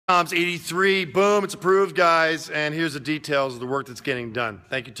Tom's 83, boom, it's approved, guys. And here's the details of the work that's getting done.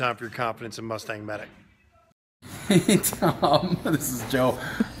 Thank you, Tom, for your confidence in Mustang Medic. Hey, Tom, this is Joe.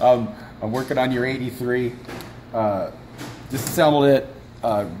 I'm working on your 83. Disassembled it,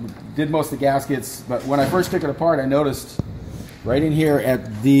 did most of the gaskets, but when I first took it apart, I noticed right in here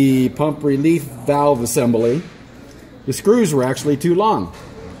at the pump relief valve assembly, the screws were actually too long.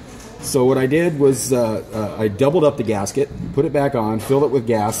 So what I did was I doubled up the gasket, put it back on, filled it with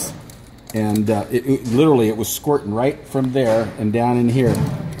gas, and literally it was squirting right from there and down in here.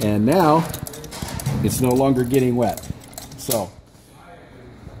 And now it's no longer getting wet. So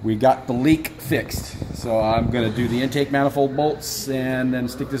we got the leak fixed. So I'm going to do the intake manifold bolts and then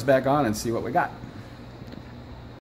stick this back on and see what we got.